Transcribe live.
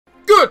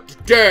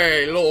Good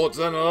day, lords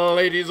and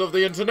ladies of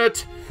the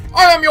internet.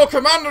 I am your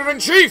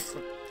commander-in-chief,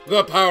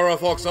 the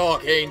Parafox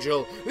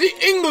Archangel, the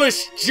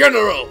English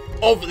general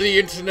of the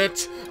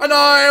internet, and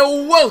I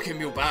welcome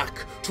you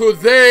back to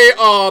They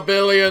Are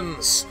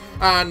Billions.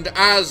 And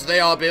as they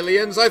are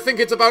billions, I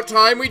think it's about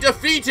time we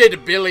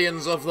defeated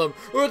billions of them,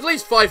 or at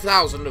least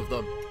 5,000 of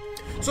them.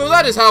 So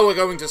that is how we're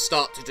going to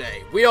start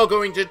today. We are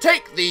going to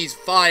take these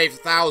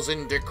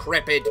 5,000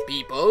 decrepit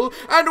people,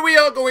 and we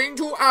are going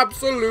to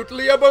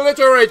absolutely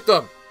obliterate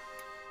them.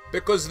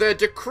 Because they're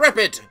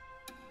decrepit.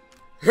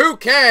 Who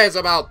cares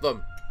about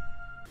them?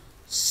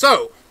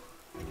 So,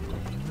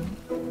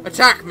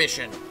 attack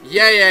mission.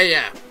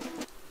 Yeah.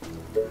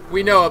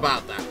 We know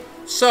about that.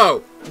 So,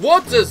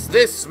 what does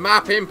this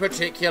map in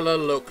particular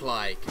look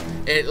like?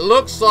 It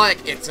looks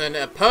like it's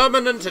a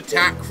permanent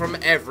attack from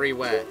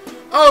everywhere.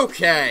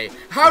 Okay,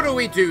 how do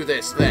we do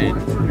this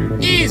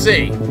then?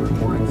 Easy!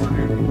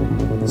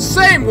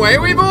 Same way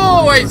we've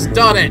always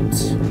done it!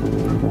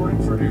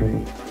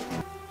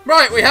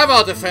 Right, we have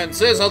our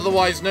defenses,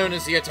 otherwise known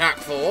as the attack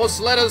force.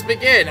 Let us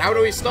begin. How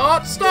do we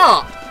start?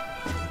 Start!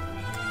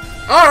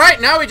 Alright,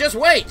 now we just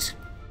wait.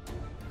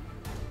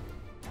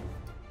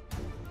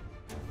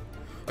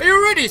 Are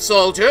you ready,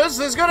 soldiers?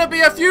 There's gonna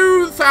be a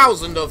few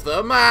thousand of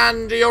them,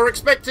 and you're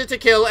expected to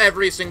kill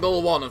every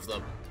single one of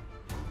them.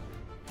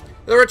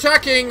 They're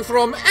attacking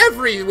from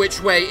every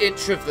which way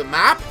inch of the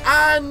map,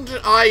 and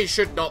I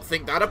should not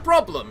think that a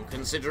problem,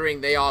 considering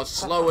they are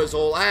slow as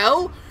all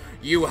hell.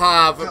 You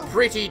have a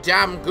pretty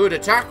damn good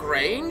attack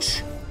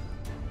range.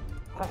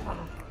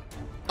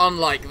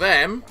 Unlike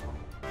them.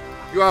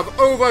 You have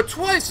over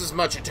twice as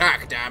much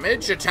attack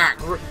damage,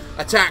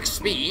 attack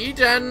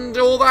speed, and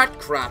all that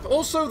crap.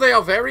 Also, they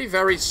are very,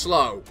 very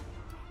slow.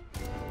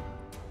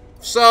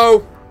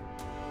 So,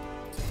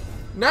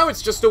 now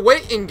it's just a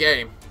waiting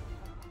game.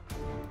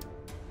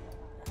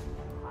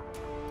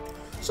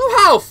 So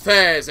how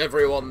fares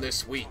everyone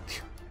this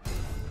week?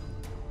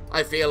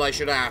 I feel I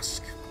should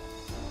ask.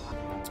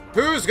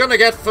 Who's gonna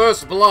get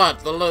first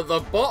blood?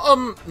 The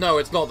bottom? No,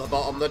 it's not the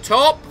bottom. The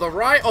top, the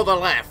right, or the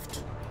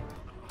left?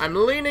 I'm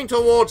leaning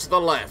towards the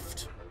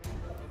left.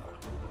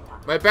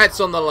 My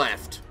bet's on the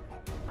left.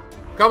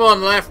 Come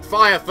on, left,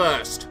 fire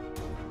first.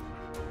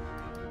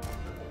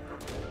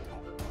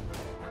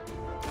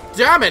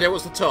 Damn it, it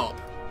was the top.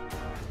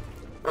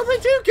 Well, they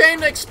do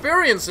gain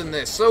experience in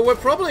this, so we're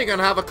probably going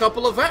to have a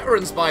couple of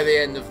veterans by the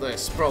end of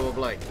this,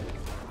 probably.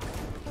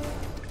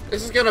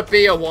 This is going to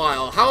be a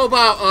while. How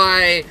about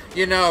I,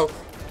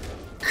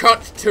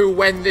 cut to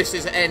when this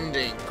is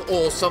ending,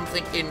 or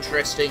something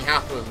interesting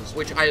happens,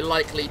 which I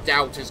likely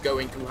doubt is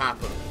going to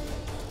happen.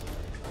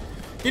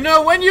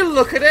 When you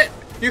look at it,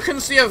 you can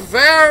see a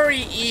very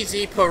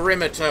easy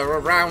perimeter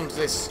around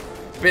this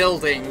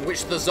building,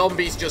 which the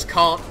zombies just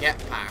can't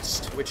get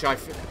past, which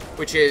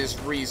is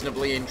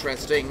reasonably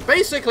interesting.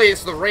 Basically,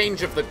 it's the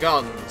range of the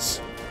guns.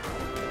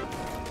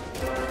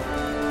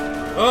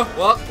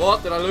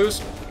 What? Did I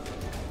lose?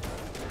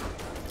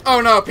 Oh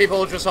no,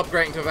 people are just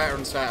upgrading to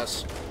veteran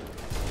status.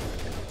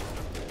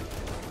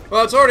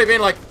 Well, it's already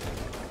been like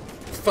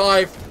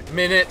 5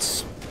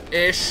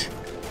 minutes-ish.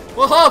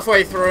 We're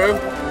halfway through.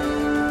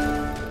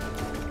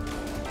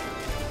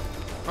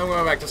 I'm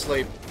going back to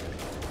sleep.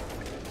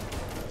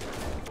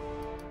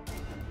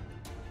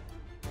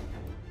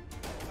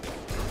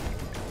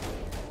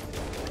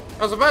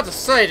 I was about to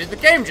say, did the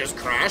game just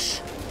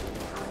crash?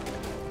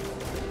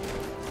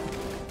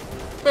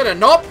 Better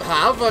not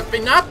have. I've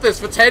been at this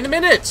for 10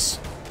 minutes.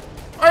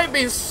 I've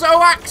been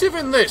so active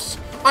in this.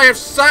 I have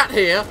sat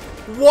here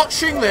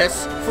watching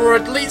this for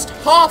at least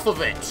half of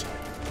it.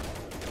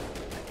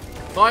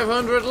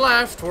 500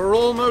 left. We're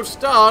almost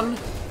done.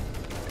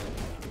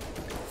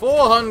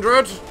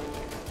 400.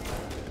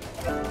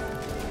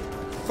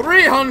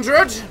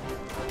 300.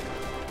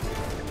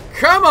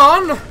 Come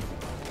on.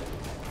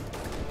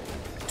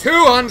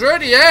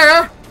 200,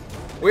 yeah!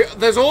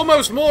 There's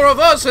almost more of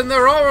us than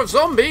there are of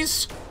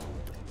zombies.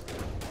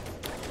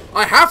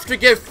 I have to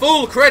give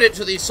full credit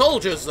to these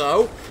soldiers,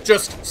 though.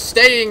 Just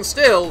staying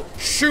still,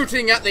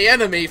 shooting at the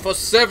enemy for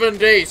 7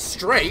 days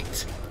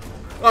straight.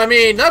 I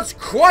mean, that's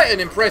quite an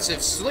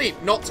impressive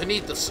sleep, not to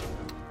need the...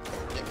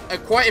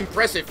 quite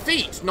impressive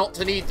feat, not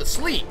to need the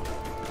sleep.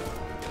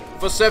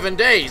 For 7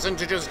 days, and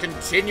to just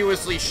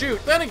continuously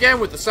shoot. Then again,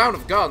 with the sound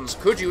of guns,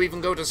 could you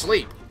even go to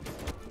sleep?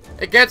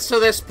 It gets to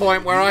this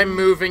point where I'm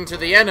moving to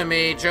the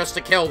enemy just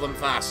to kill them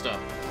faster.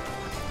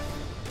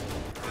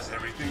 Is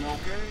everything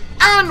okay?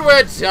 And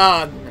we're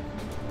done!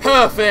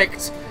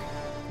 Perfect!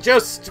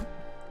 Just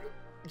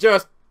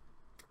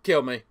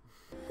kill me.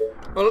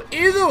 Well,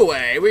 either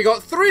way, we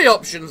got 3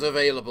 options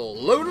available.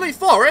 Lonely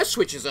Forest,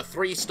 which is a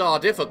 3-star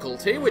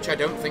difficulty, which I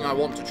don't think I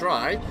want to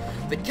try.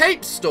 The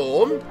Cape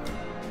Storm,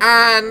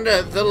 and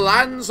the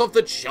Lands of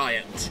the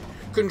Giant.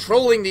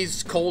 Controlling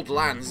these cold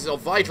lands is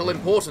of vital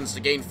importance to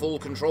gain full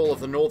control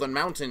of the northern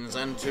mountains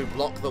and to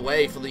block the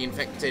way for the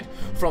infected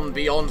from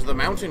beyond the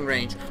mountain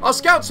range. Our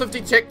scouts have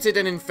detected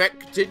an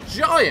infected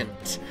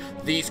giant.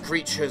 These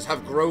creatures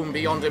have grown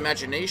beyond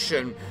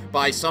imagination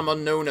by some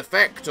unknown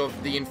effect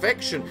of the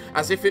infection,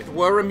 as if it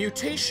were a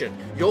mutation.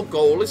 Your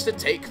goal is to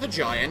take the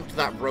giant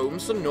that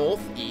roams the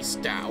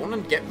northeast down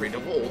and get rid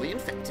of all the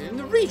infected in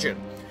the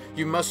region.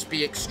 You must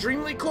be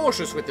extremely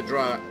cautious with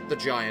the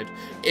giant.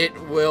 It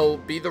will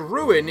be the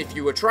ruin if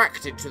you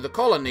attract it to the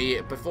colony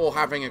before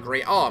having a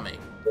great army.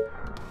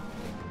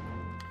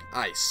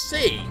 I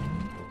see.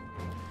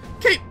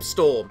 Cape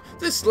Storm.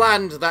 This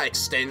land that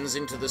extends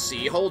into the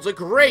sea holds a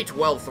great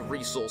wealth of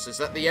resources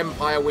that the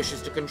Empire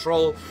wishes to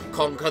control.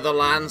 Conquer the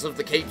lands of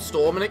the Cape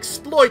Storm and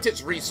exploit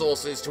its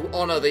resources to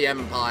honor the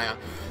Empire.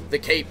 The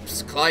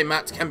Cape's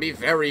climate can be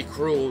very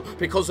cruel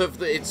because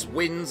of its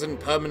winds and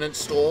permanent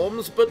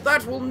storms, but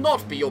that will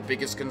not be your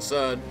biggest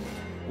concern.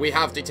 We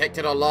have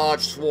detected a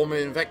large swarm of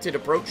infected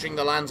approaching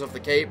the lands of the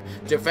Cape.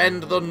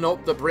 Defend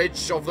the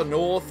bridge of the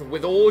north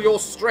with all your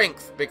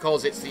strength,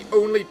 because it's the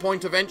only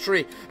point of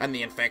entry, and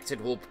the infected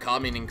will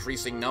come in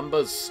increasing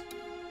numbers.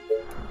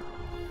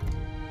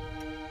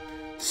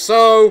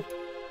 So,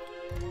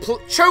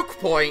 choke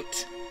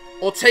point,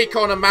 or take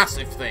on a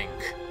massive thing?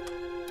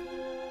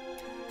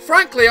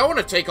 Frankly, I want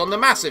to take on the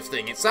massive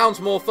thing. It sounds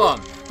more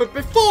fun. But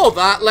before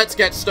that, let's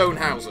get stone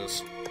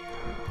houses.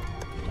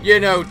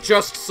 You know,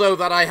 just so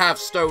that I have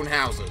stone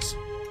houses.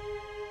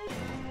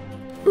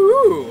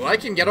 Ooh, I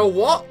can get a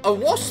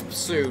wasp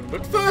soon.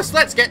 But first,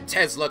 let's get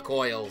Tesla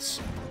coils.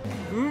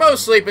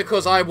 Mostly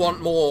because I want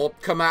more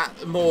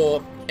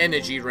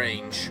energy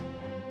range.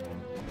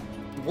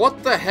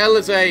 What the hell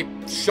is a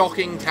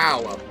shocking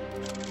tower?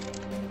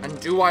 And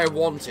do I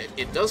want it?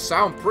 It does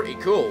sound pretty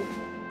cool.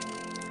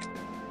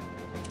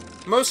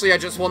 Mostly I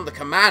just want the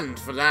command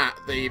for that.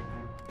 The,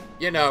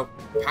 you know,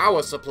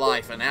 power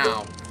supply for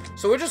now.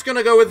 So we're just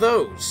gonna go with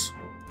those.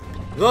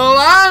 The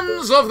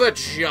lands of the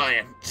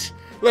giant.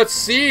 Let's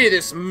see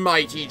this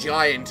mighty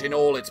giant in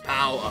all its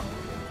power.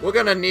 We're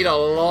gonna need a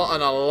lot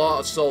and a lot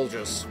of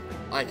soldiers.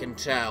 I can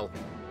tell.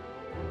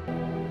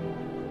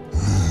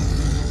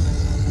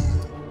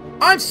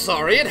 I'm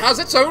sorry, it has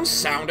its own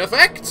sound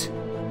effect.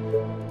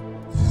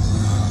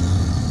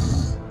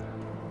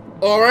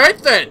 Alright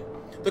then.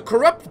 The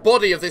corrupt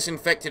body of this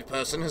infected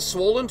person has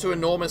swollen to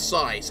enormous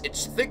size.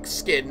 Its thick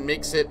skin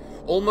makes it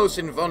almost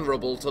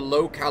invulnerable to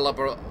low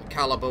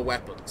caliber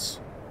weapons.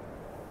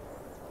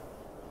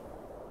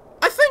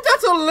 I think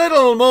that's a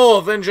little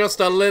more than just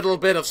a little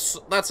bit of...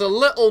 That's a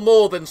little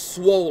more than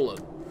swollen.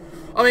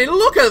 I mean,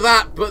 look at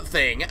that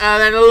thing,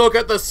 and then look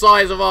at the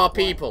size of our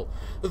people.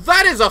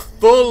 That is a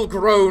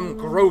full-grown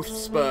growth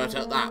spurt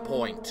at that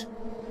point.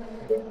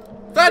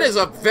 That is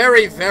a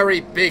very, very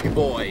big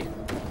boy.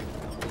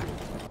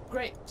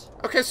 Great.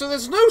 Okay, so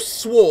there's no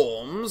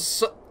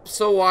swarms,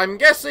 so I'm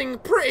guessing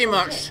pretty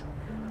much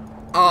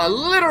our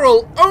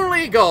literal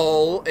only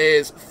goal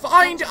is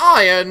find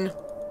iron,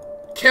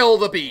 kill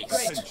the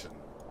beast. Attention.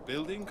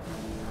 Building.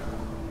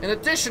 In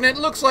addition, it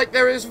looks like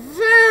there is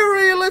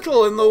very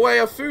little in the way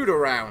of food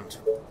around.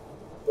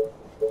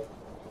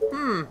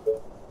 I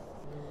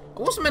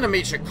wasn't meant to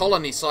reach a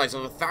colony size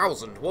of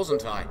 1,000,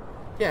 wasn't I?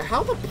 Yeah,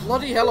 how the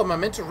bloody hell am I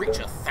meant to reach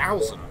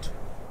 1,000?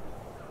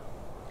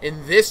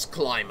 In this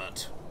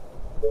climate?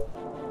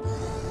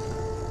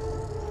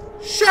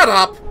 Shut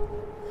up!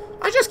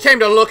 I just came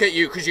to look at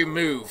you because you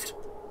moved.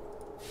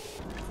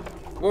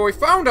 Well, we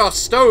found our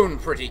stone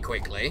pretty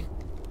quickly.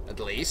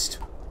 At least.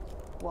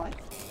 What?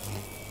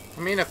 I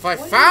mean, if I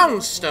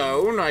found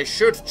stone, I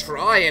should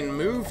try and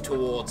move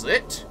towards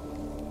it.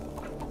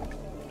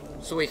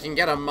 So we can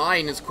get a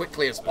mine as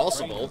quickly as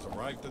possible. Train has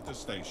arrived at the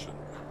station.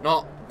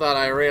 Not that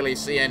I really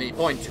see any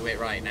point to it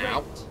right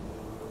now.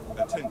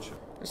 Attention.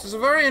 This is a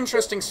very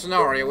interesting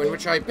scenario in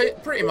which I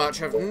pretty much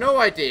have no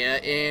idea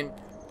in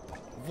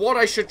what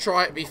I should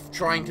be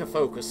trying to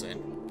focus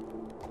in.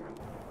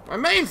 My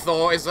main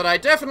thought is that I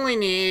definitely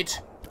need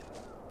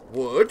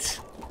wood,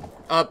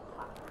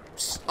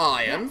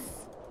 iron.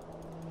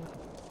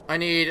 I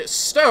need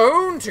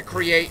stone to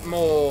create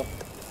more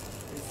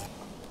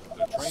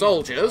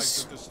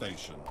soldiers. The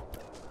station.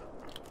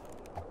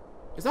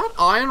 Is that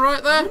iron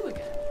right there?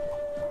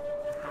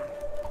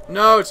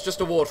 No, it's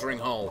just a watering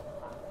hole.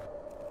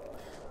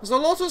 There's a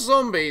lot of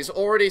zombies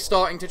already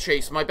starting to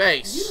chase my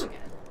base.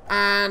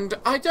 And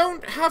I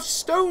don't have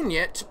stone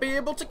yet to be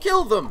able to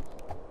kill them.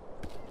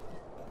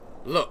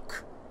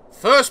 Look.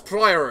 First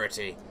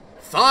priority.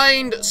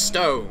 Find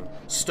stone.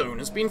 Stone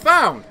has been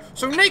found.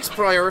 So next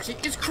priority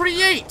is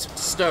create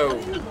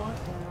stone.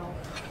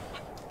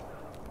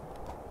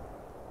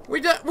 We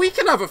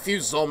can have a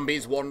few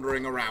zombies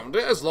wandering around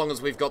it as long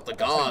as we've got the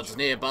guards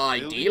nearby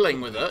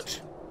dealing with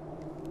it.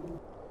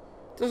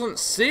 Doesn't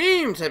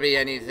seem to be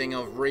anything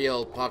of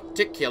real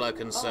particular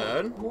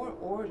concern. More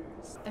orders.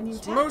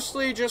 It's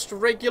mostly just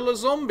regular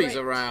zombies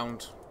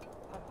around.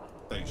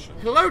 Station.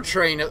 Hello,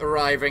 train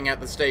arriving at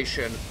the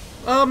station.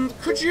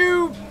 Could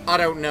you, I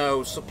don't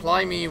know,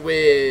 supply me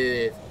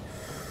with...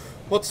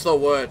 What's the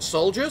word?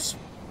 Soldiers?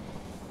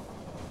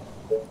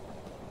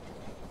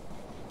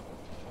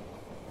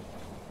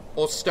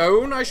 Or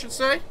stone, I should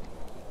say.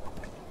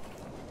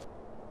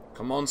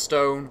 Come on,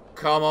 stone.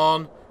 Come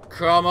on.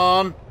 Come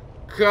on.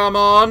 Come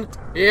on.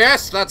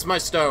 Yes, that's my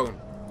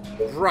stone.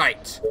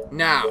 Right.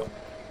 Now,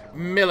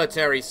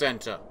 military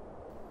center.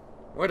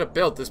 Where to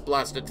build this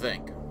blasted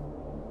thing?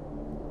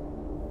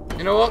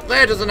 You know what?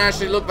 There doesn't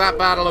actually look that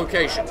bad a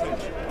location.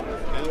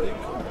 Building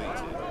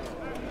completed.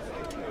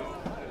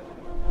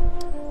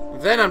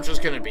 Then I'm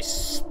just going to be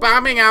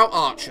spamming out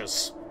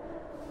archers.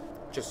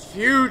 Just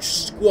huge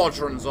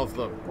squadrons of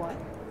them. What?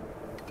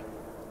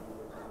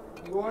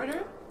 You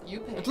order,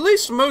 you pay. At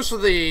least most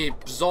of the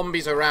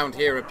zombies around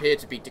here appear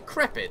to be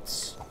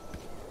decrepits,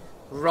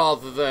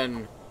 rather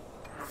than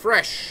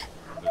fresh.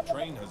 The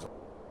train has.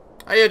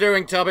 How you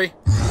doing, Tubby?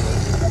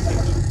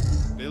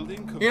 Building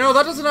completed. You know,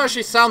 that doesn't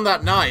actually sound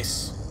that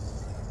nice.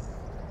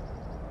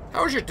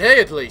 How was your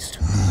day, at least?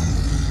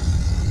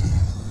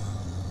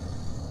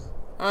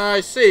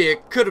 I see,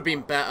 it could have been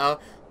better.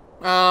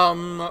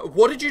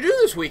 What did you do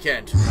this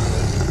weekend?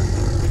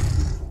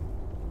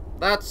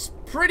 That's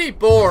pretty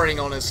boring,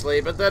 honestly,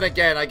 but then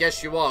again, I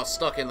guess you are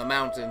stuck in the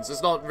mountains.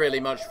 There's not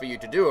really much for you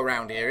to do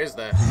around here, is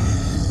there?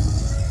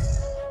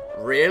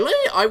 Really?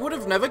 I would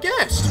have never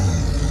guessed.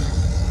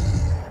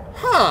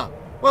 Huh.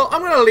 Well,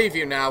 I'm gonna leave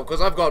you now, because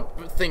I've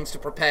got things to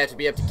prepare to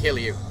be able to kill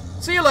you.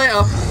 See you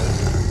later.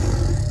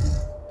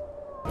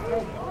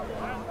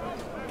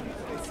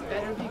 This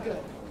better be good.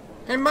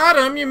 Hey,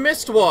 madam, you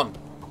missed one.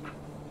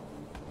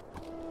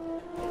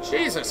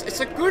 Jesus,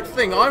 it's a good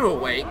thing I'm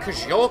awake,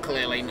 because you're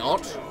clearly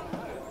not.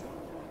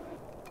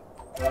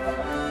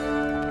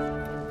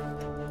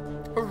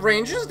 A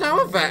ranger's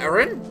now a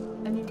veteran?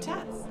 A new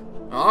task.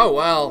 Oh,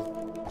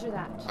 well. Roger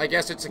that. I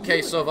guess it's a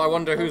case of I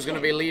wonder who's going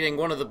to be leading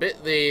one of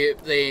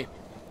the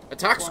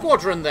attack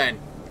squadron then.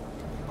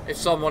 If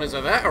someone is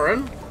a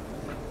veteran.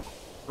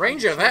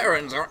 Ranger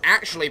veterans are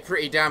actually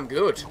pretty damn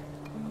good.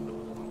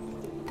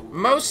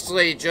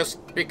 Mostly just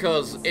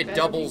because it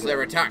doubles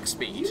their attack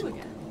speed. You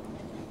again.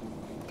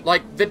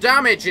 Like, the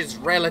damage is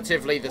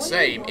relatively the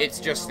same,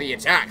 it's just the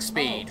attack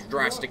speed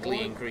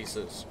drastically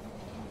increases.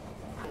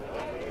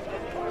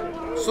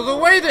 So the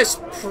way this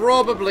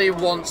probably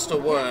wants to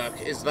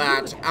work is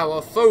that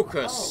our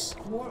focus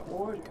More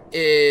orders.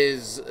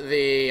 is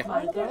the...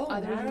 My bow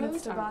and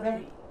arrows are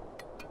ready.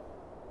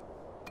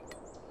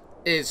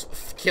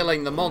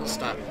 killing the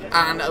monster,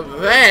 and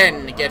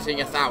then getting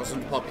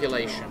 1,000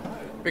 population.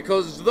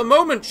 Because the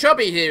moment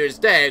Chubby here is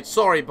dead,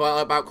 sorry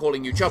about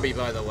calling you Chubby,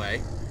 by the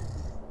way.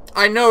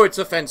 I know it's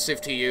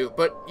offensive to you,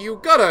 but you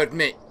gotta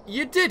admit,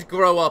 you did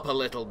grow up a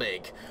little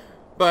big.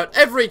 But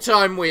every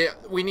time we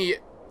need...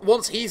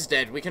 Once he's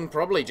dead, we can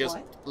probably just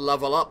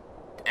level up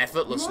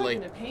effortlessly.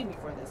 You are gonna pay me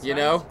for this, You right?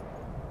 know?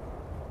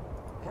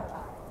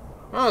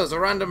 Oh, there's a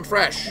random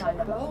fresh. My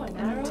bow and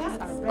arrows are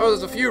ready. Oh,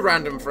 there's a few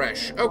random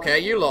fresh. Okay,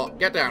 you lot,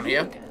 get down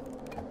here.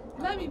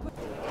 Let me put...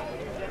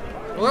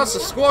 Well, that's a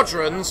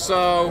squadron,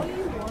 so...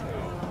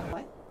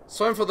 What? It's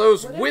time for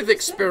those with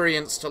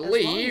experience to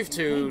leave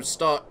to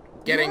start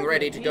getting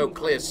ready to go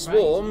clear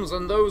swarms,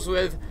 and those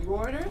with You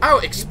order?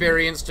 out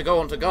experience to go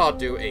onto guard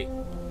duty.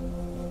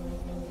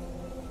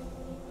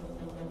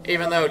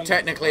 Even though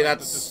technically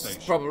that's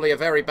probably a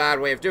very bad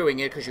way of doing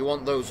it, because you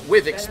want those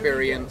with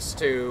experience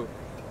to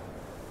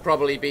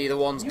probably be the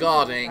ones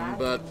guarding,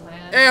 but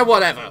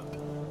whatever.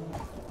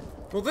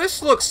 Well,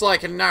 this looks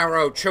like a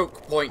narrow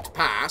choke point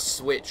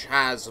pass, which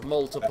has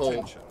multiple...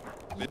 Attention.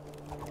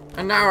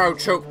 A narrow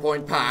choke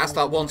point pass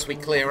that once we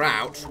clear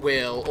out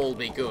will all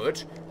be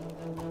good.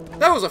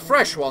 That was a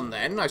fresh one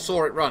then, I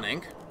saw it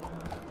running.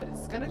 But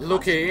it's gonna cost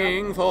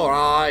Looking for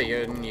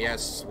iron,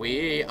 yes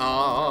we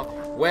are.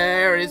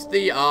 Where is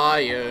the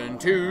iron?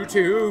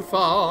 Too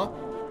far.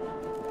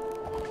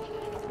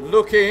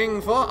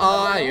 Looking for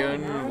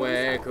iron,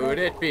 where could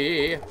it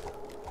be?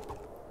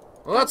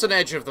 Well, that's an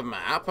edge of the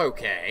map,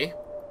 okay.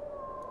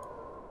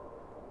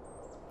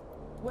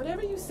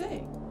 Whatever you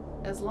say,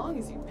 as long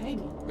as you pay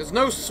me. There's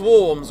no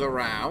swarms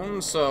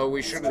around, so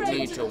we shouldn't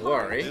need to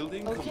worry.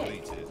 Building Okay.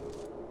 completed.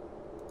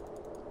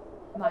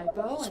 My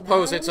bow and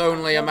Suppose it's arrows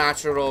only are a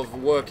matter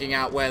of working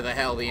out where the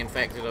hell the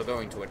infected are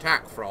going to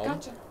attack from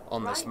Gotcha.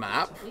 on this Right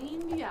map.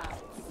 between the eyes.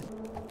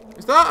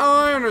 Is that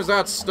iron or is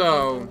that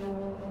stone?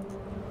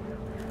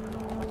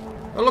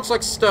 That looks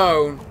like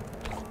stone.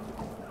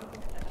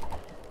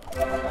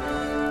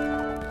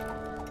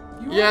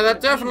 Yeah,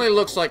 that definitely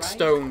looks like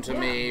stone to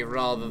me,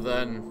 rather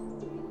than,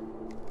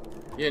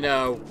 you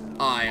know,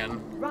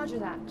 iron. Roger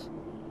that.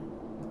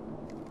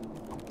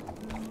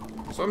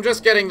 So I'm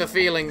just getting the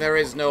feeling there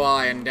is no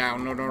iron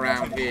down and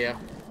around here.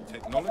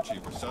 Technology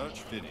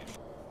research finished.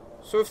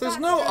 So if there's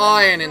no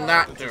iron in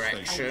that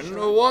direction,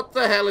 what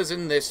the hell is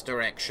in this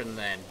direction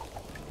then?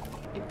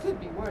 It could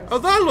be worse. Oh,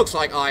 that looks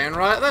like iron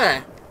right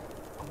there.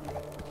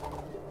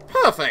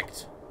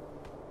 Perfect.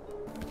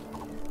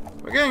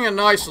 We're getting a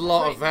nice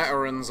lot of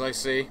veterans, I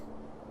see.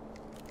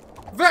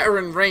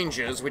 Veteran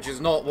rangers, which is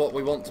not what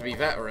we want to be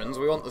veterans.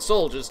 We want the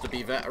soldiers to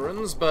be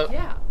veterans, but...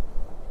 Yeah.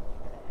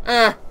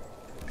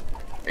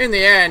 In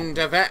the end,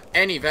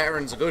 any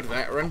veteran's a good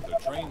veteran. The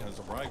train has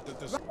arrived at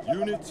this.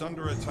 Units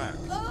under attack.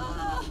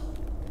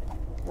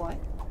 What?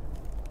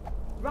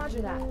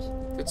 Roger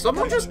that. Did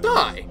someone just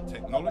die?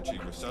 Technology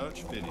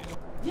research finished.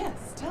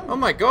 Yes, tell me. Oh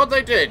my god,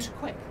 they did.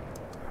 Quick.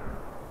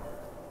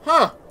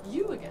 Huh.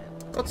 You again.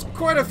 That's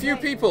quite a few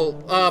people,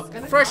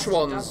 fresh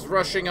ones,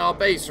 rushing our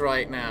base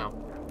right now.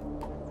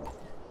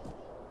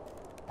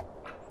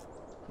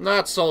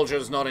 That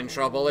soldier's not in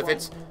trouble.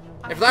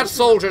 If that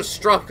soldier's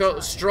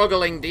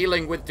struggling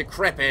dealing with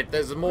decrepit,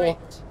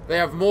 they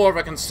have more of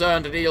a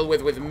concern to deal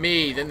with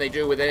me than they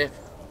do with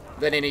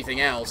than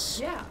anything else.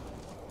 Yeah.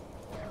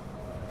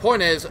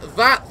 Point is,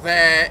 that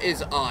there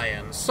is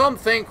iron.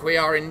 Something we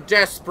are in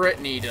desperate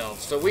need of,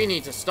 so we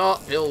need to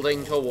start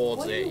building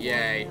towards it.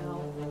 Yay.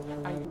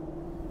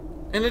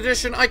 In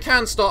addition, I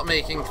can start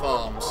making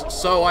farms,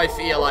 so I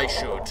feel I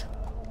should.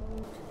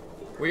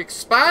 We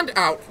expand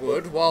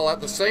outward while at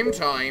the same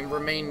time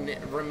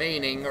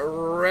remaining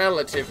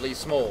relatively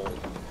small.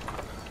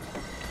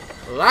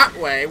 That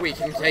way we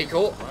can take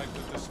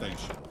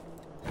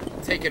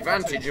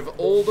advantage of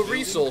all the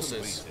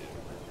resources.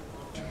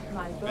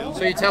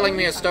 So you're telling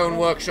me a stone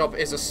workshop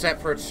is a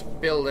separate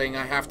building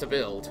I have to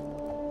build?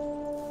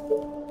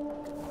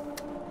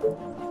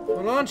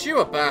 Well, aren't you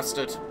a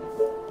bastard?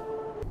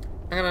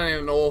 I'm gonna need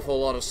an awful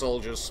lot of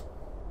soldiers.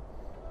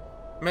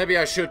 Maybe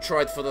I should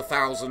try for the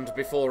 1,000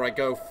 before I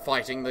go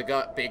fighting the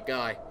big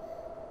guy.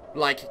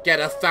 Like, get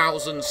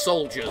 1,000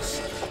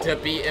 soldiers to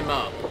beat him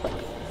up.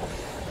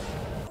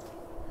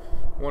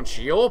 Once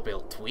you're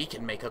built, we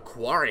can make a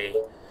quarry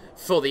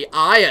for the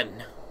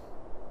iron.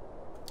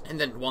 And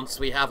then once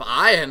we have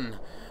iron,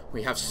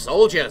 we have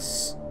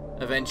soldiers,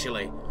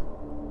 eventually.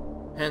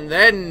 And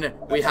then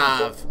we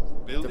have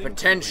the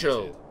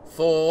potential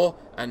for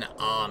an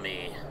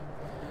army.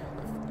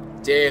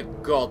 Dear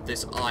God,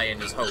 this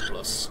iron is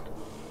hopeless.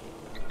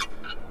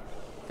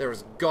 There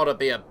has gotta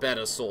be a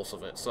better source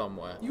of it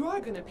somewhere. You are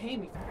gonna pay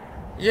me.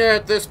 Yeah,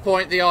 at this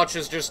point, the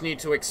archers just need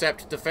to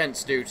accept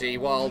defense duty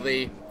while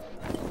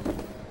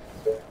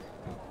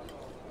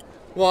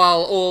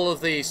while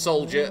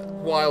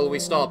we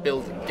start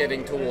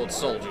getting towards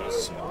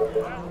soldiers.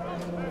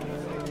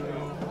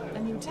 A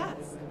new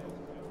task.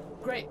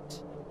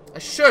 Great. I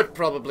should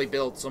probably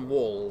build some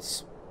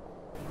walls.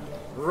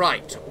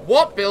 Right,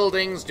 what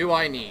buildings do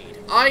I need?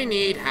 I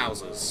need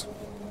houses.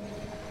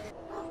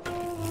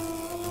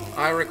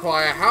 I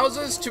require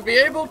houses to be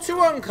able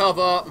to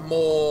uncover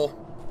more...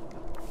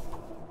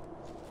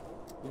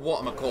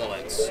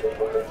 whatchamacallits.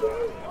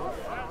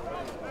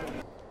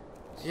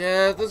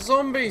 Yeah, the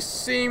zombies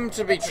seem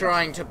to be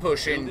trying to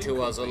push into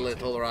us a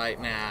little right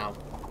now.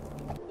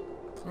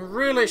 I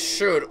really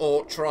should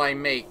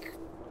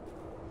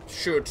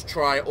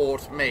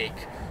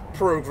make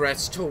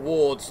progress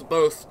towards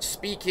both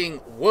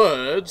speaking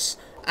words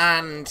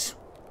and...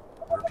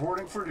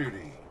 Reporting for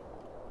duty.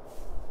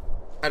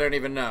 I don't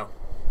even know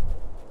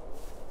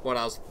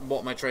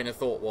what my train of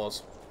thought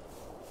was.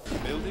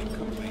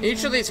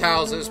 Each of these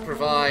houses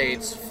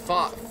provides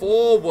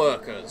 4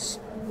 workers.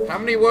 How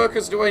many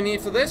workers do I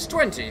need for this?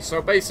 20.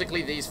 So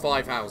basically these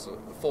 5 houses.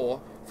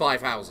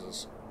 5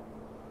 houses.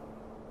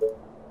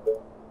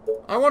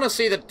 I want to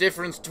see the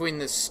difference between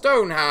this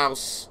stone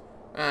house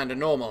and a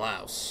normal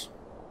house.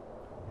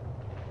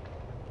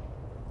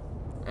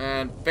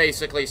 And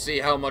basically see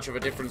how much of a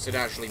difference it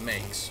actually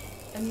makes.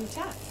 A new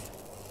task.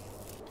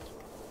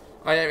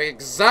 I have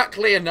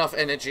exactly enough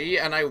energy,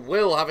 and I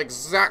will have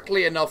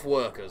exactly enough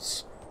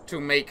workers to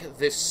make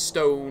this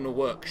stone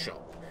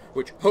workshop,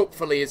 which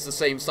hopefully is the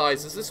same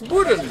size as this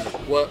wooden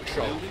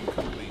workshop.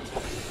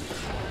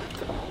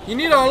 You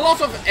need a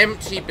lot of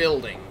empty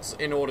buildings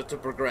in order to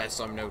progress,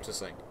 I'm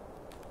noticing.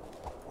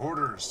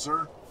 Orders,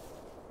 sir.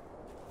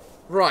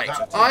 Right,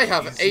 I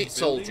have 8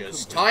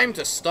 soldiers. Time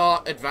to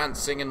start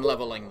advancing and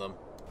leveling them.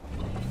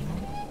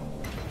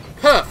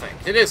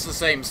 Perfect, it is the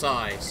same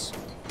size.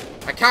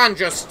 I can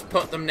just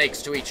put them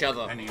next to each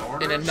other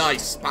in a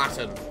nice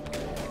pattern.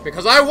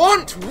 Because I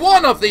want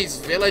one of these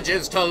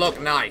villages to look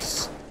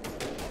nice.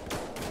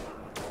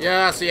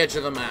 Yeah, that's the edge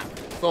of the map.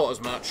 Thought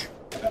as much.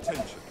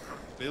 Attention.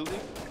 Building.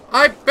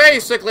 I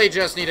basically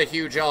just need a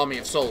huge army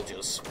of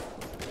soldiers.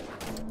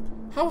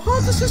 How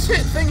hard does this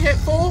thing hit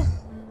for?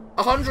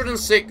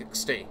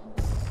 160.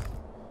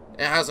 It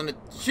has a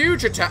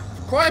huge attack,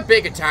 quite a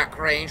big attack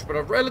range, but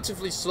a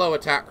relatively slow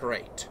attack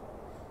rate.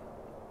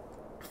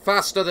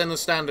 Faster than the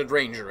standard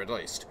ranger, at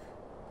least.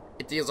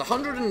 It deals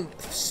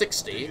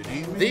 160.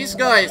 These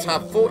guys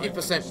have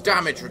 40%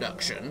 damage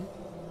reduction,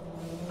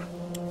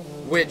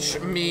 which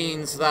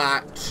means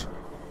that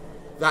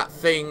that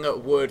thing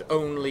would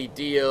only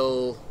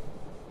deal...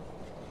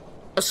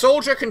 A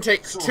soldier can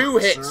take 2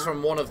 hits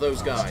from one of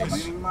those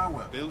guys.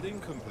 Building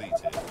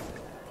completed.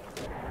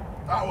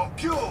 I will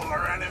kill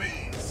our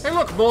enemies. Hey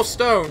look, more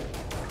stone.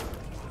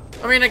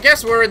 I mean, I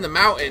guess we're in the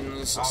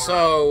mountains,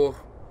 so...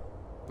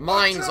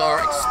 mines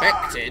are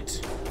expected.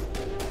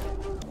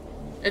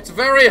 It's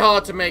very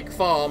hard to make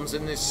farms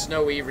in this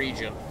snowy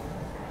region.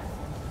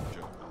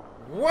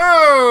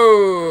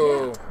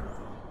 Whoa!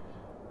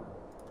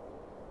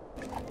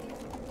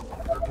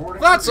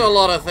 That's a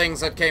lot of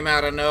things that came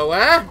out of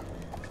nowhere.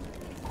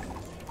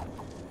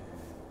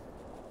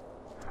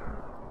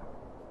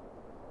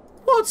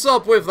 What's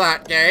up with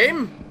that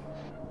game?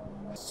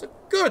 It's a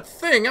good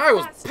thing I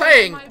was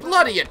paying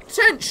bloody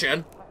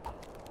attention.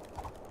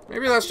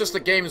 Maybe that's just the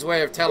game's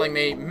way of telling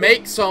me,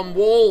 make some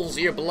walls,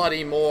 you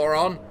bloody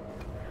moron.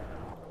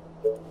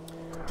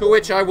 To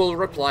which I will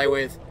reply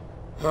with,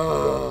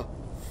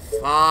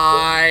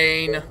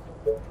 fine.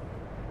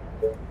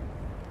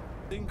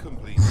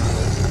 Incomplete.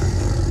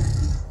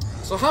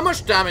 So how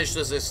much damage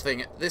does this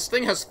thing? This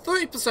thing has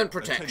 30%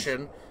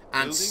 protection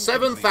and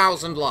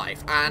 7,000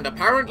 life, and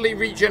apparently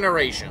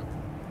regeneration.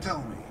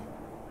 Tell me.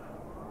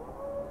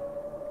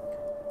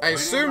 I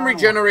assume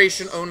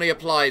regeneration only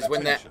applies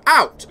when they're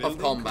out of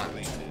combat.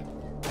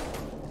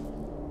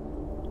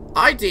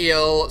 I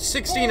deal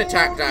 16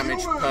 attack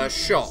damage per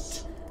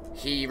shot.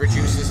 He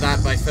reduces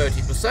that by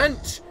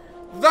 30%.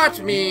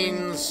 That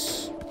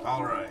means...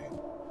 All right.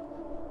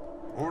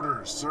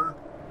 Orders, sir.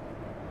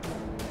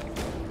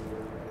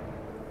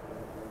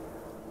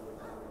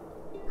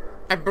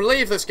 I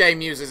believe this game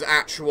uses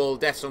actual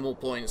decimal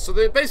points, so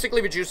it basically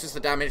reduces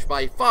the damage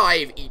by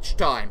 5 each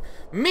time.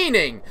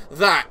 Meaning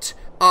that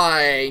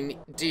I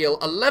deal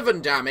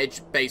 11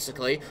 damage,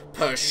 basically,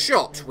 per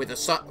shot with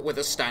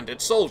a standard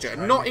soldier,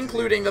 not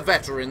including the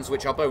veterans,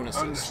 which are bonuses.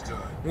 Understood.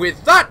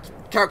 With that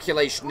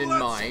calculation in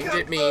mind,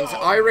 it means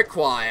I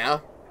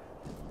require...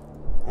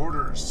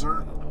 Orders,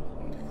 sir.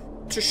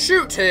 to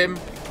shoot him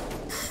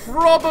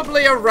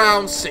probably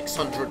around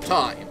 600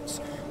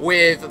 times.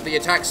 With the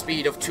attack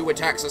speed of 2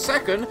 attacks a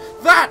second,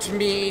 that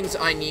means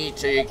I need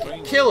to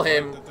kill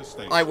him.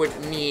 I would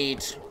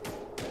need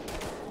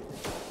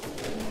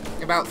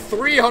about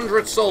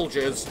 300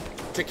 soldiers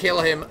to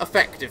kill him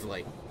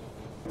effectively.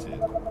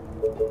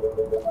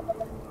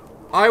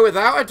 I,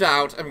 without a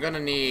doubt, am going to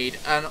need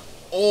an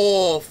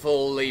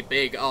awfully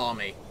big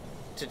army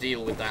to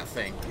deal with that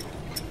thing.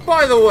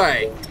 By the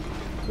way,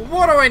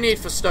 what do I need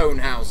for stone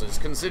houses,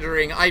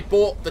 considering I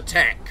bought the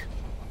tech?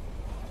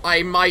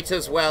 I might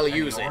as well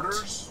use it.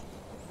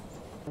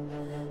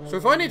 So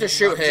if I need to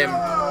shoot him,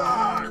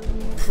 I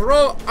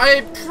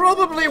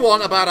probably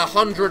want about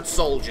 100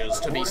 soldiers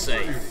to be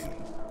safe.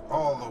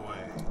 All the way.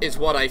 Is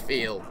what I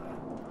feel.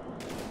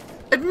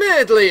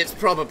 Admittedly, it's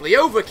probably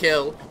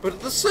overkill, but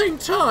at the same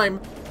time,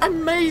 I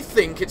may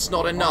think it's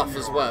not enough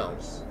as well.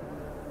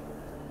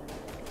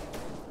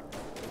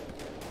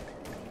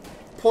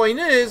 Point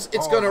is,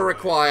 it's going to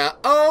require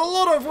a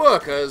lot of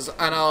workers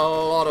and a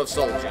lot of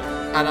soldiers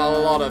and a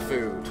lot of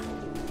food.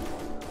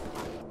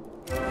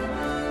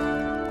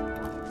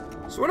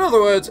 So in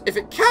other words, if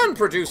it can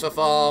produce a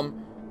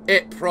farm,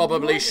 it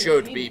probably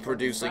should be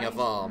producing a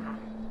farm.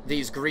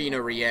 These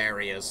greenery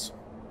areas.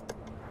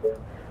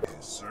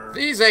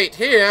 These 8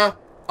 here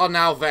are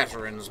now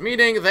veterans,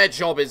 meaning their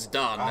job is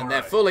done and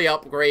they're fully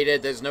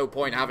upgraded. There's no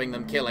point having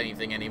them kill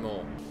anything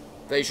anymore.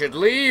 They should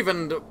leave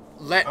and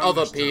let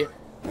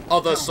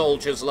other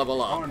soldiers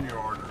level up. On your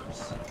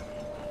orders.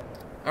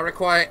 I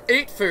require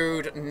 8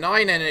 food,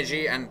 9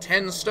 energy, and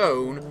 10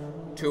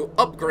 stone to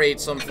upgrade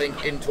something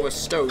into a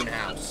stone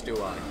house,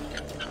 do I?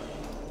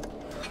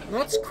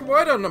 That's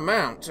quite an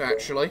amount,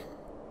 actually.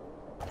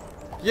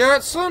 Yeah,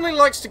 it certainly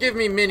likes to give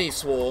me mini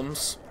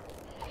swarms.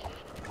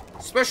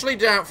 Especially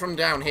from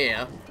down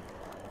here.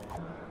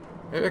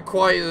 It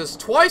requires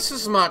twice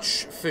as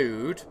much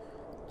food,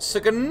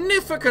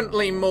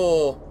 significantly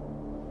more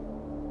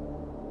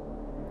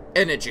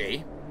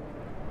energy,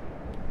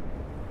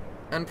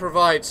 and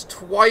provides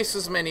twice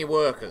as many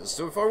workers.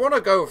 So if I want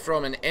to go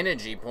from an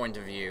energy point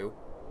of view,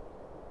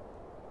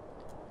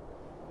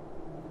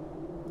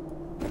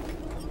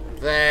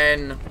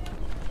 then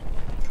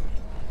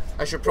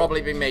I should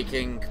probably be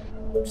making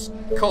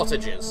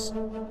cottages.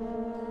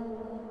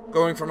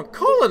 Going from a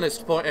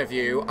colonist point of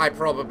view, I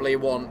probably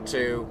want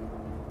to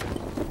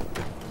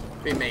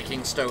be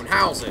making stone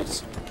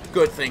houses.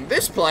 Good thing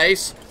this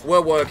place,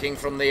 we're working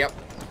from the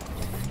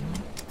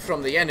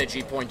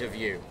energy point of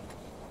view.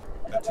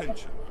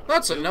 Attention.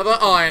 That's another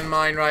iron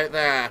mine right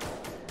there.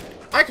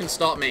 I can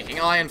start making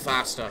iron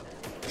faster.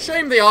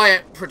 Shame the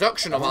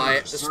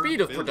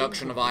speed of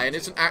production of iron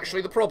isn't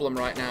actually the problem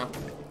right now.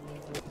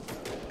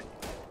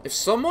 If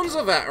someone's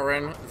a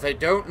veteran, they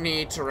don't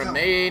need to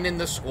remain in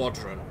the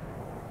squadron.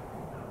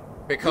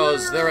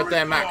 Because they're at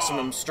their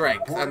maximum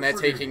strength, and they're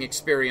taking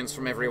experience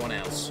from everyone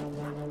else.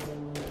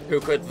 Who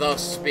could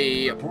thus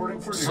be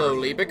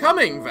slowly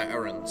becoming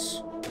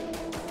veterans.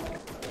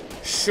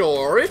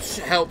 Sure,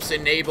 it helps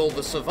enable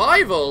the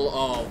survival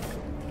of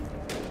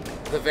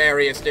the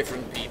various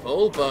different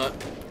people, but...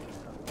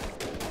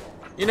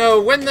 you know,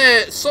 when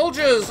the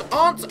soldiers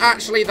aren't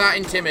actually that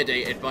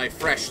intimidated by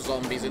fresh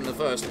zombies in the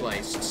first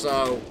place,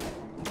 so...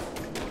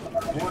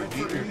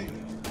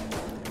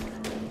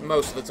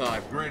 most of the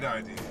time. Great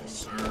idea,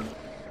 sir.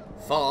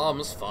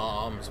 Farms,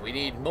 farms, we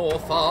need more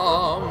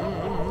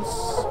farms.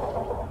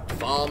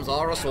 Farms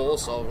are a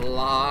source of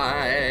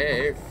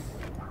life.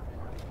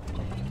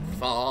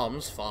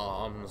 Farms,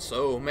 farms,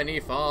 so many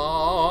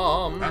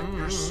farms. At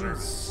your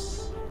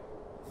service.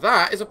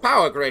 That is a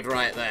power grid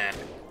right there.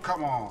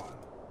 Come on.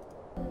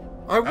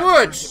 I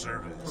would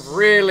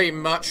really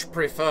much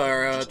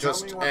prefer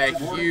just a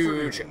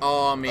huge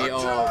army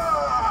of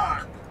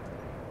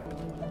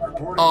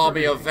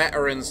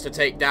veterans to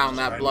take down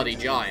that bloody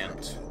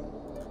giant.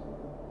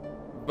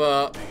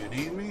 But Do you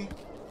need me?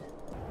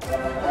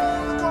 Hold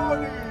the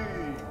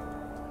colony!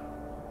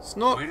 it's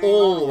not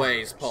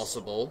always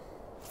possible.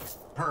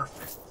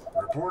 Perfect.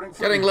 Reporting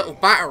for Getting duty.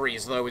 little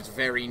batteries, though, is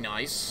very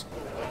nice.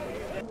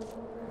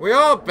 We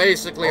are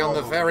basically on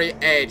the very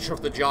edge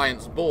of the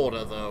giant's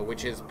border, though,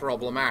 which is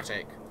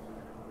problematic.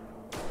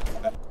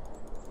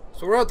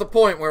 So we're at the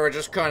point where we're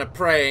just kind of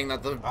praying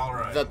that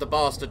the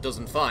bastard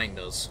doesn't find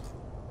us.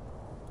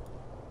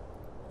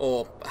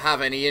 Or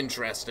have any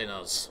interest in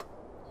us.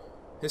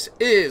 This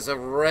is a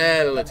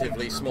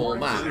relatively small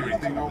map,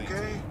 Everything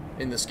okay?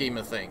 in the scheme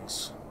of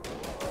things.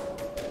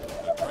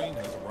 The train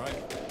has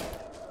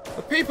arrived.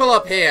 The people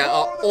up here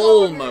are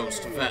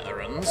almost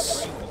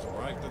veterans. The train has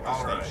arrived at the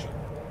All right. station.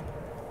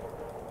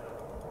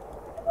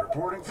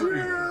 Reporting for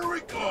duty. Here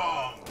we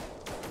come!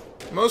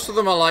 Most of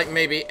them are like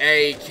maybe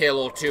a kill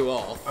or two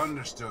off.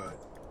 Understood.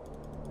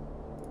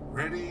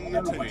 Ready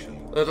and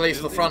waiting. At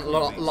least the front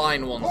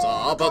line ones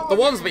are, but the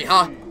ones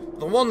behind,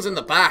 the ones in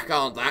the back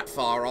aren't that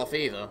far off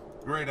either.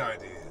 Great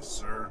ideas,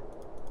 sir.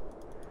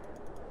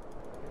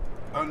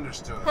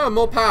 Understood. Oh,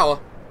 more power.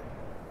 All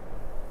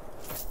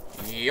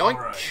Yoink.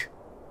 right.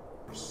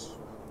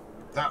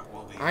 That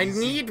will be I easy.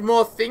 need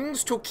more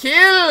things to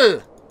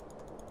kill!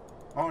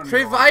 On your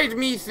Provide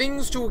me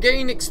things to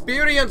gain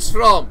experience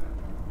from! order.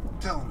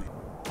 Tell me.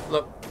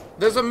 Look,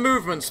 there's a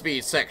movement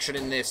speed section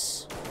in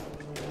this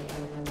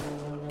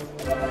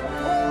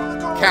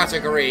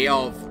category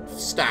of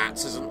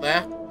stats, isn't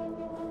there?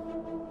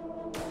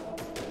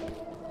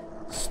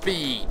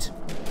 Speed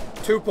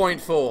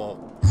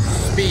 2.4.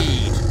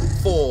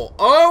 Speed 4.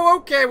 Oh,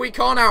 okay, we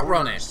can't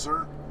outrun Orders, it.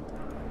 sir.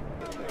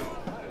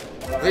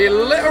 The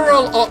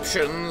literal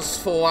options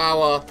for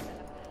our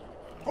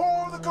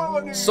For the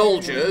colony.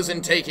 soldiers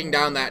in taking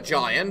down that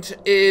giant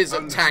is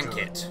tank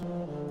it.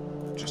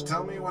 Just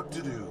tell me what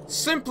to do.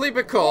 Simply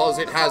because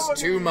it has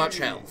too much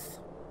health.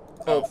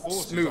 Our Or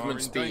forces are movement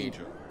in speed.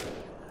 danger.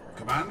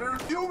 Commander,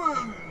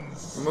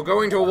 humans. And we're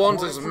going to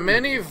want as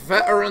many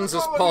veterans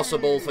as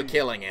possible for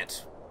killing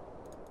it.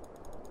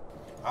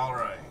 All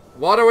right.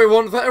 Why do we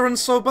want veterans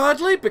so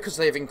badly? Because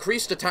they've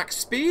increased attack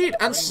speed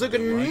and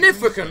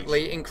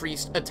significantly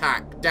increased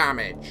attack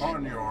damage.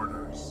 On your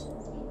orders.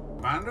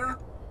 Commander,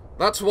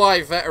 That's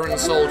why veteran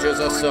soldiers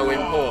are so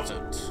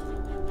important.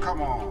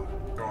 come on.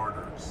 Your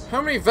orders. How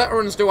many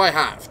veterans do I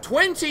have? You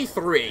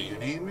 23!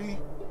 need me?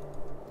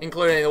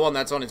 Including the one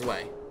that's on his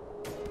way.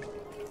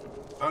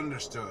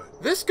 Understood.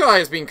 This guy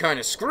has been kind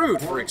of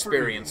screwed for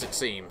experience, it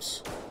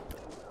seems.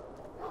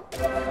 All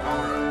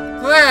right.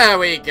 There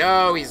we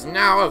go, he's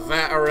now a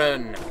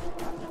veteran.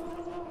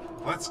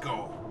 Let's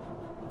go.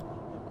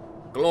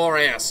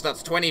 Glorious,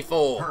 that's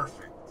 24.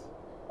 Perfect.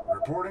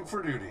 Reporting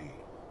for duty.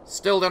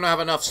 Still don't have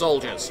enough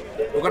soldiers.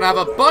 We're gonna have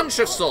a bunch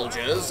of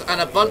soldiers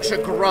and a bunch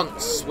of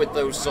grunts with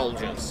those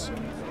soldiers.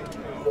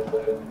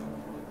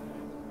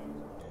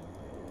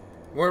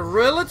 We're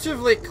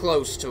relatively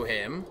close to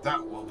him,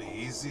 That will be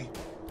easy.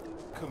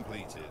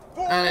 Completed.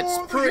 and it's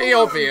pretty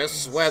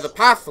obvious where the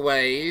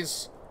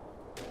pathways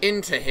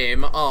into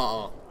him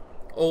are.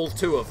 All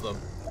two of them.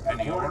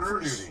 Any Orders?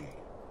 orders? For duty.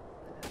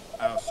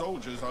 Our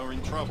soldiers are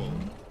in trouble.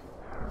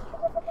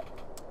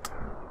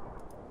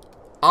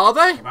 Are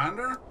they?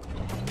 Commander?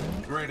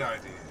 Great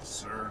ideas,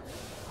 sir.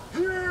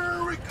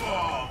 Here we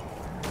come.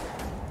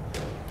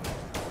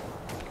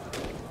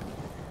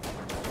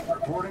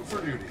 Reporting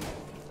for duty.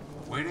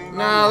 Waiting.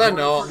 Nah, on they're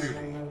report not. for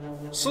duty.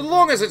 So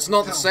long as it's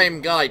not the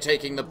same guy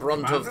taking the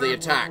brunt of the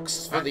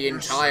attacks for the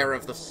entire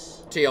of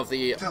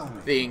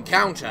the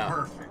encounter,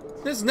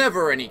 Perfect. there's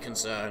never any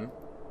concern.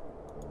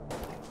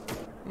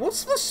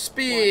 What's the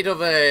speed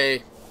of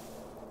a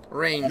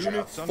ranger?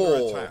 Units under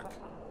 4. attack.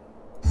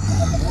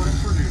 Reporting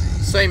for duty.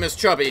 Same as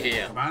Chubby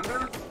here.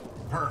 Commander?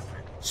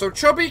 Perfect. So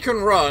Chubby can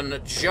run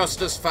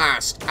just as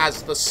fast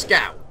as the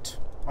scout.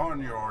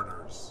 On your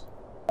orders.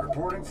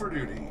 Reporting for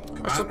duty.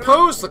 Commander? I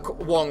suppose the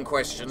one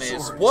question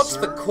is, Sorry, what's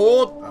sir. the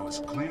core, I was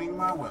cleaning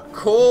my weapon.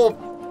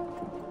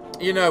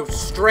 you know,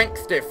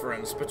 strength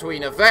difference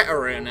between a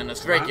veteran and a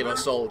regular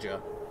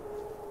soldier?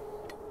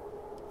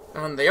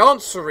 And the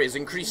answer is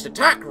increased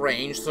attack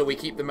range, so we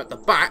keep them at the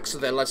back so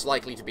they're less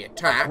likely to be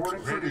attacked.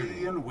 Reporting for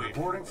duty and wait.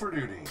 Reporting for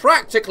duty.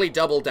 Practically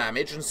double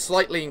damage and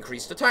slightly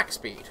increased attack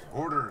speed.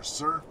 Orders,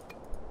 sir.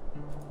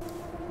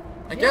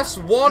 I guess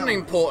one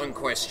important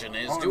question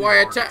is, do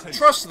I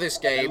trust this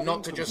game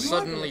not to just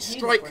suddenly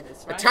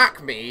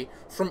attack me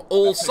from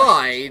all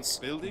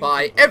sides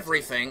by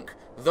everything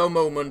the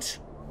moment,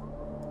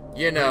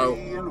 you know,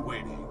 Ready and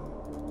waiting.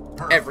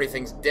 Perfect.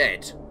 everything's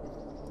dead?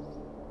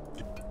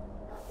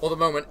 Or the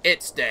moment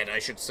it's dead, I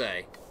should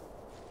say.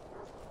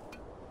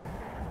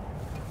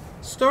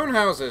 Stone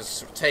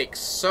houses take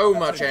so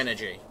much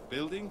energy.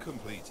 Building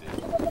completed.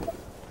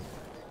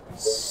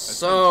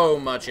 So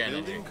much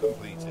energy. Building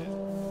completed.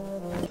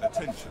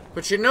 Attention.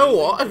 But you know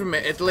what?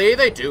 Admittedly,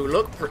 they do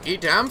look pretty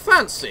damn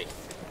fancy.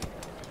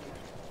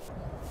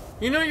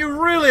 You know,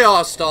 you really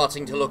are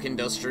starting to look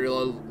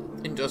industrial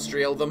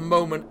the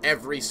moment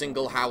every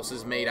single house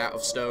is made out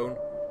of stone.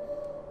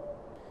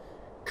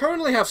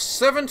 Currently have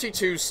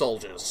 72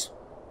 soldiers.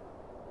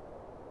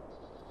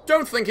 I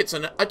don't think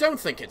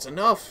it's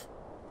enough.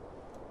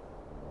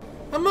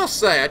 I must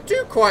say, I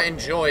do quite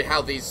enjoy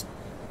how these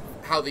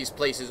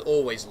places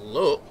always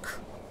look.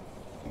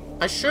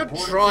 I should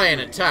try and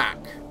attack.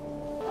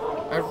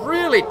 I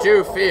really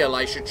do feel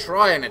I should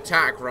try and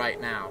attack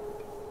right now.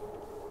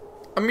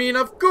 I mean,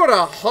 I've got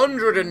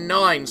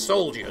 109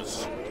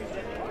 soldiers.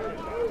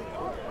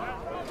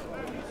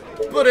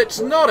 But it's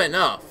not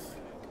enough.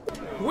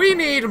 We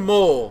need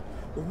more.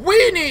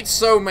 We need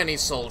so many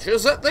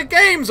soldiers that the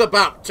game's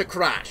about to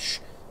crash.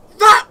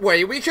 That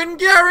way we can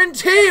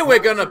guarantee we're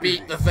gonna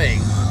beat the thing.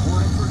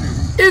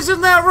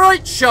 Isn't that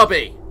right,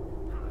 Chubby?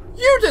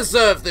 You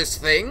deserve this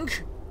thing.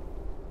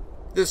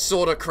 This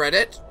sort of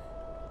credit.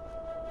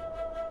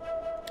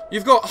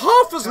 You've got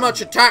half as much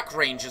attack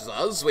range as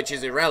us, which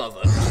is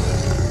irrelevant.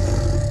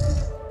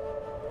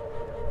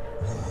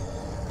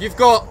 You've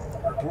got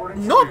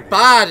not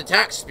bad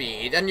attack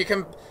speed, and you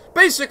can...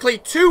 Basically,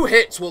 2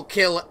 hits will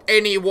kill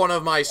any one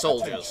of my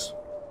soldiers.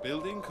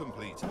 Building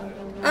completed.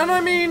 And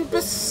I mean,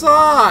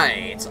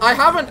 besides, I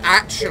haven't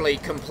actually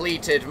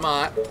completed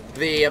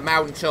the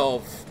amount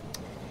of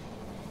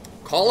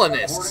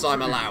colonists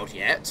I'm allowed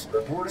yet.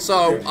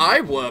 So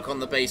I work on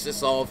the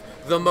basis of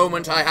the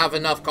moment I have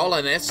enough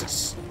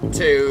colonists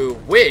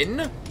to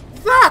win,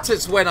 that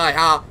is when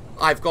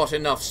I've got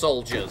enough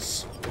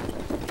soldiers.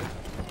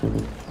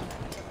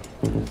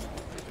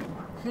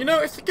 You know,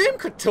 if the game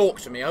could talk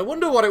to me, I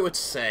wonder what it would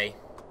say.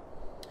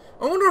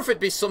 I wonder if it'd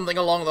be something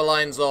along the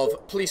lines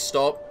of, please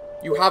stop,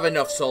 you have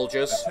enough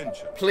soldiers.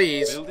 Attention.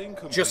 Please,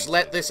 just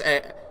let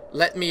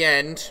me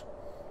end.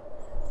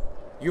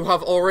 You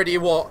are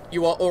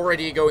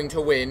already going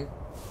to win.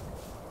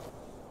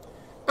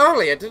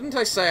 Earlier, didn't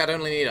I say I'd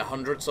only need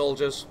 100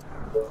 soldiers?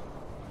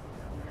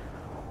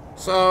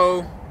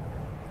 So,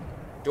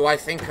 do I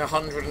think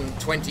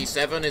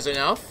 127 is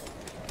enough?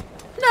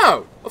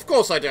 No, of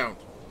course I don't.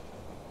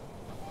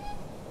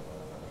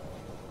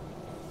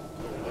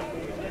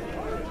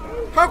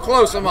 How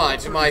close am I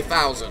to my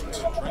 1,000?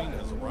 Train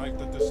has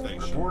arrived at the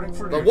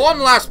station. The one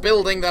last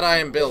building that I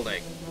am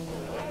building.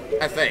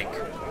 I think.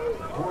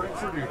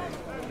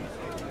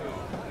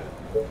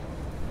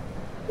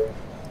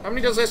 How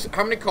many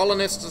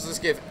colonists does this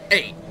give?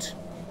 8.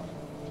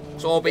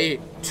 So I'll be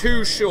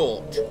 2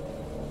 short.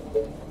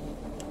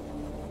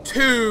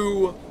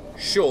 2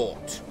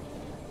 short.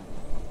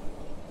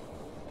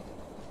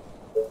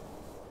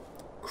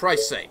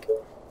 Christ's sake.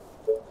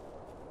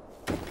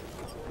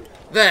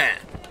 There.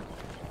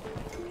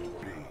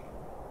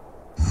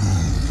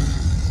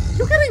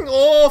 You're getting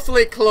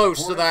awfully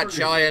close to that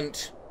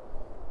giant,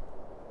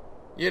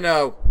 you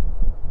know,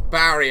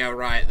 barrier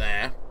right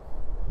there.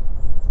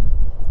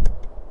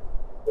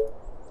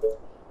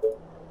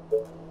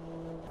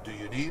 Do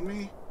you need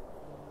me?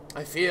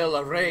 I feel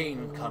a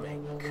rain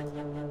coming.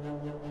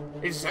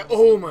 It's the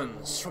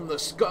omens from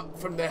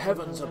the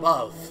heavens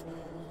above,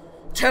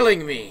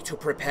 telling me to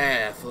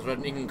prepare for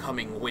an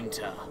incoming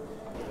winter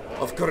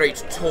of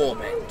great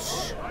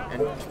torment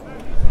and...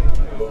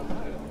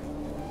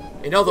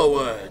 In other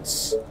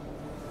words,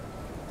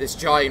 this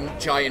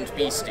giant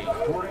beastie.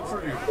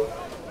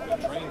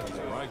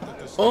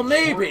 Or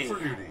maybe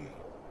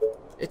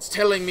it's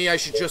telling me I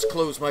should just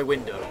close my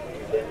window.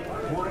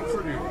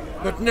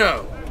 But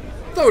no,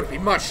 that would be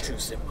much too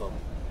simple.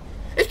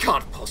 It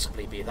can't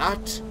possibly be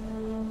that.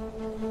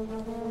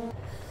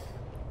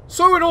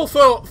 So in all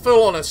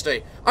full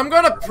honesty, I'm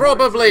gonna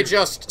probably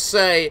just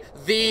say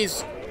the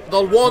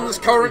ones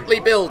currently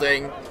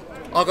building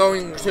are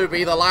going to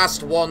be the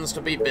last ones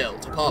to be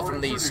built, apart from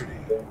these,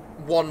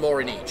 one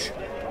more in each.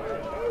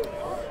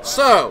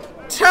 So,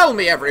 tell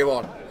me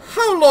everyone,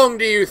 how long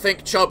do you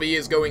think Chubby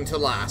is going to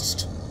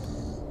last?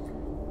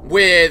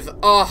 With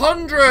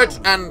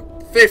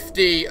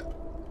 150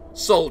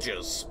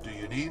 soldiers. Do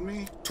you need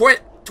me?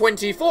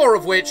 24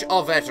 of which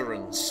are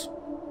veterans.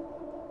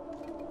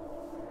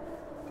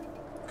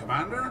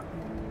 Commander?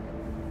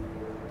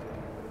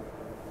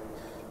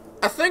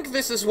 I think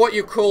this is what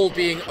you call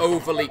being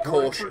overly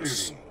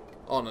cautious,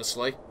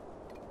 honestly.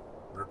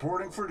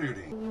 Reporting for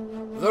duty.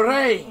 The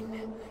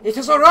rain! It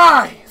has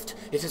arrived!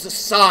 It is a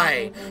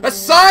sign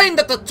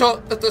that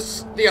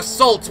the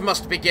assault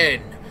must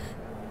begin.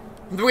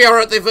 We are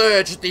at the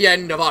verge at the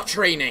end of our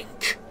training.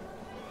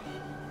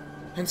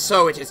 And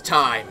so it is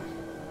time.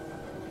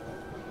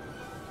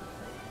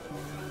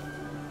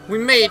 We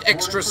made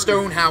extra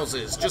stone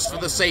houses just for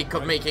the sake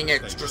of making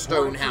extra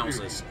stone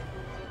houses.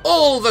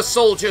 All the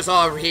soldiers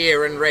are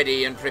here and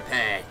ready and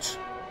prepared.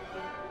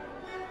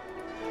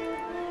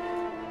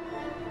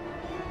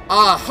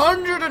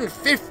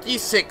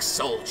 156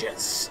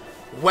 soldiers.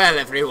 Well,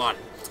 everyone,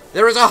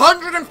 there is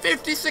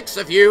 156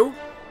 of you,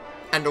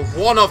 and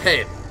 1 of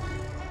him.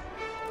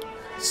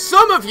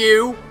 Some of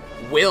you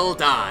will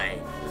die.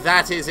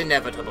 That is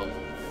inevitable.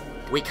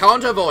 We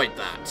can't avoid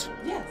that.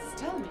 Yes,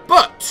 tell me.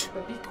 But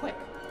But be quick.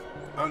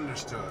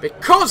 Understood.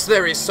 Because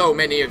there is so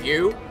many of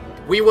you,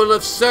 we will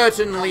have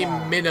certainly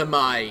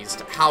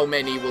minimized how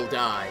many will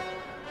die.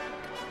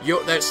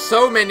 There's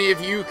so many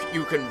of you,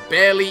 you can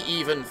barely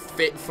even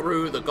fit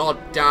through the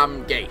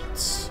goddamn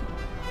gates.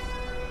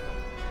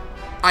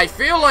 I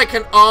feel like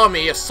an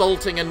army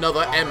assaulting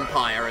another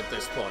empire at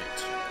this point.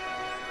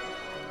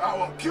 I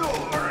will kill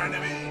our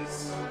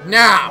enemies.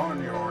 Now,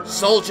 On your orders.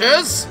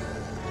 soldiers,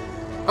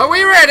 are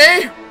we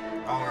ready?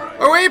 All right.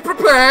 Are we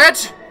prepared?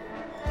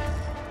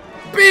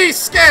 Be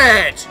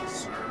scared!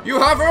 Sir. You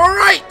have a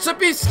right to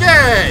be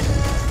scared!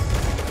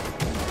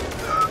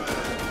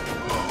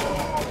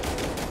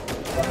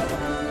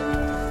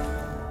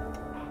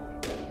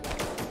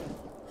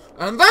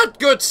 And that,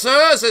 good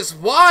sirs, is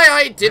why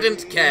I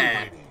didn't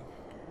care.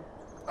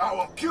 I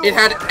will kill It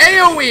had our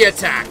enemies. AoE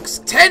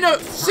attacks.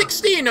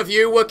 16 of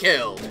you were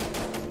killed.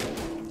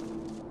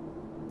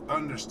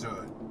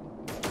 Understood.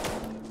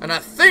 And I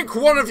think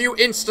one of you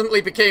instantly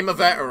became a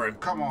veteran.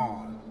 Come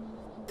on.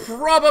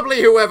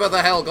 Probably whoever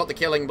the hell got the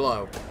killing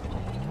blow.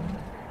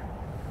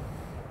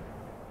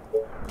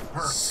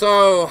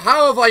 So,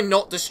 how have I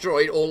not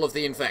destroyed all of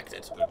the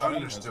infected? The train has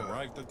Understood.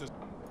 arrived at this...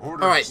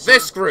 Orders, Alright, sir.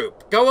 this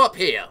group, go up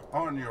here.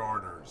 On your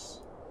orders.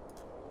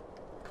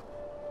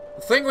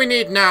 The thing we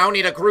need now,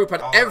 need a group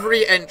at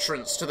every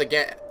entrance to the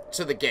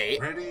gate,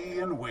 Ready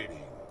and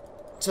waiting.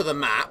 to the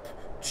map,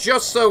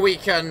 just so we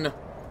can,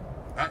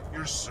 At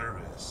your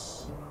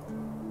service.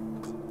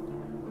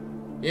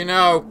 you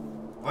know,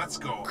 Let's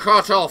go.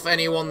 cut off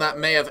anyone that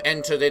may have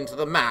entered into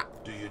the map,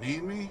 Do you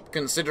need me?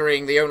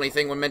 considering the only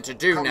thing we're meant to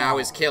do Come now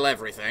on. is kill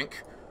everything,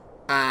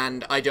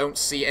 and I don't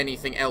see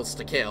anything else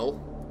to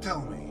kill.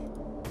 Tell me.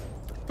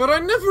 But I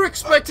never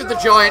expected the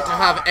giant to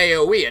have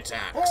AoE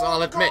attacks,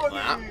 I'll admit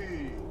that.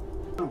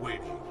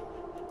 Waiting.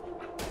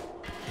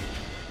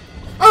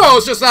 Oh,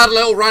 it's just that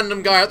little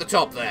random guy at the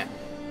top there.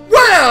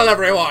 Well,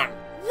 everyone!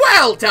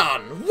 Well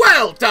done!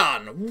 Well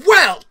done!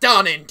 Well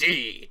done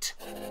indeed!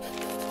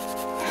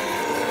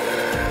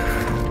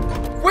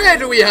 Where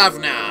do we have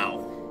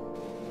now?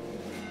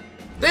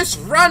 This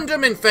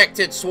random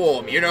infected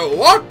swarm, you know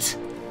what?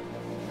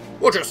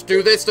 We'll just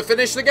do this to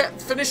finish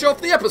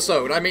off the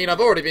episode. I mean, I've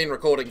already been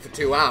recording for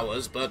 2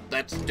 hours, but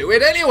let's do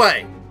it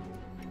anyway.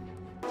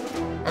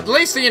 At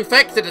least the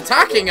infected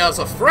attacking us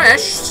are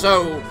fresh,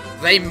 so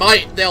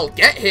they'll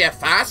get here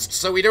fast,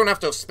 so we don't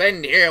have to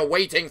spend here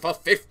waiting for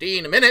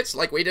 15 minutes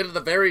like we did at the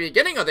very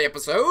beginning of the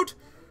episode.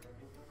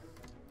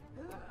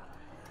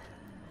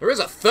 There is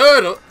a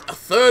third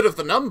of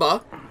the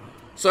number.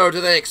 So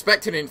do they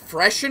expect an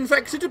fresh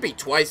infected to be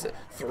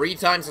 3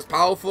 times as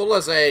powerful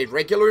as a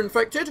regular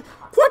infected?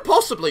 Quite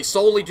possibly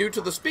solely due to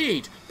the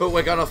speed, but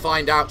we're gonna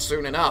find out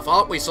soon enough,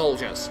 aren't we,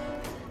 soldiers?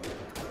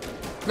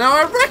 Now,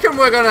 I reckon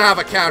we're gonna have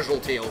a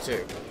casualty or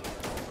two.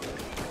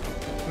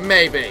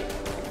 Maybe.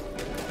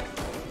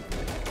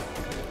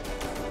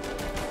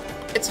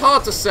 It's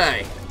hard to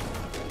say.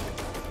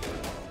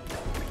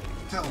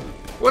 Tell me.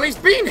 Well, he's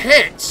been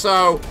hit,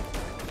 so...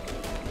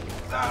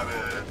 Damn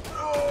it.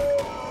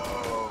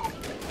 Oh.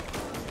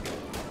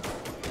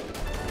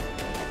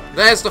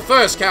 There's the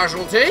first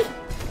casualty.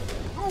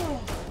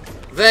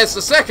 There's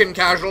the second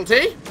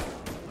casualty.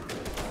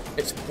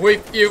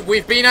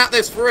 We've been at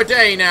this for a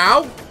day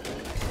now.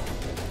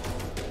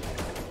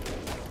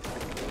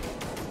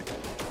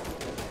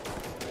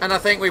 And I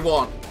think we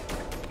won.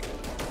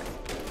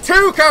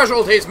 2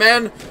 casualties,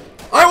 men!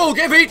 I will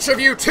give each of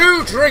you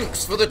 2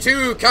 drinks for the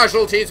 2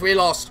 casualties we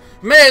lost.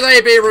 May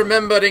they be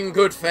remembered in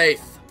good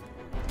faith.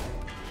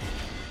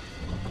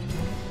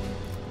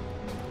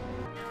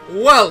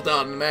 Well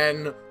done,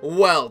 men.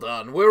 Well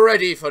done. We're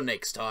ready for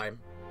next time.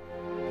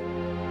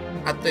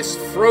 At this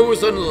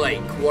frozen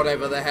lake,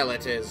 whatever the hell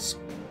it is.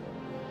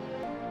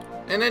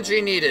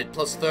 Energy needed,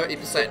 plus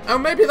 30%. Oh,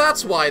 maybe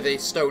that's why the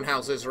stone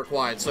houses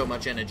required so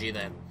much energy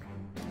then.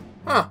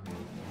 Huh.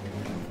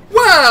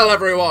 Well,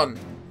 everyone,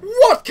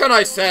 what can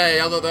I say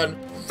other than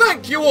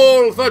thank you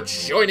all for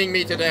joining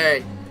me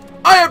today.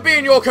 I have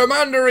been your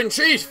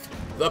Commander-in-Chief,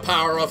 the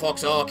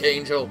Parafox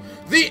Archangel,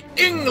 the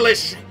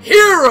English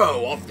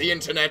hero of the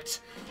internet.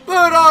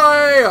 But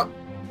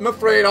I'm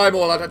afraid I'm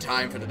all out of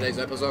time for today's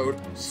episode.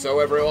 So,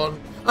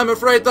 everyone, I'm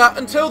afraid that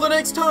until the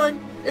next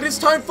time, it is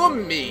time for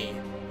me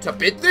to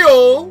bid thee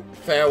all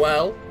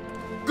farewell,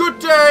 good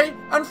day,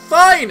 and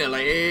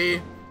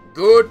finally,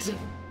 good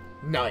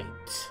night.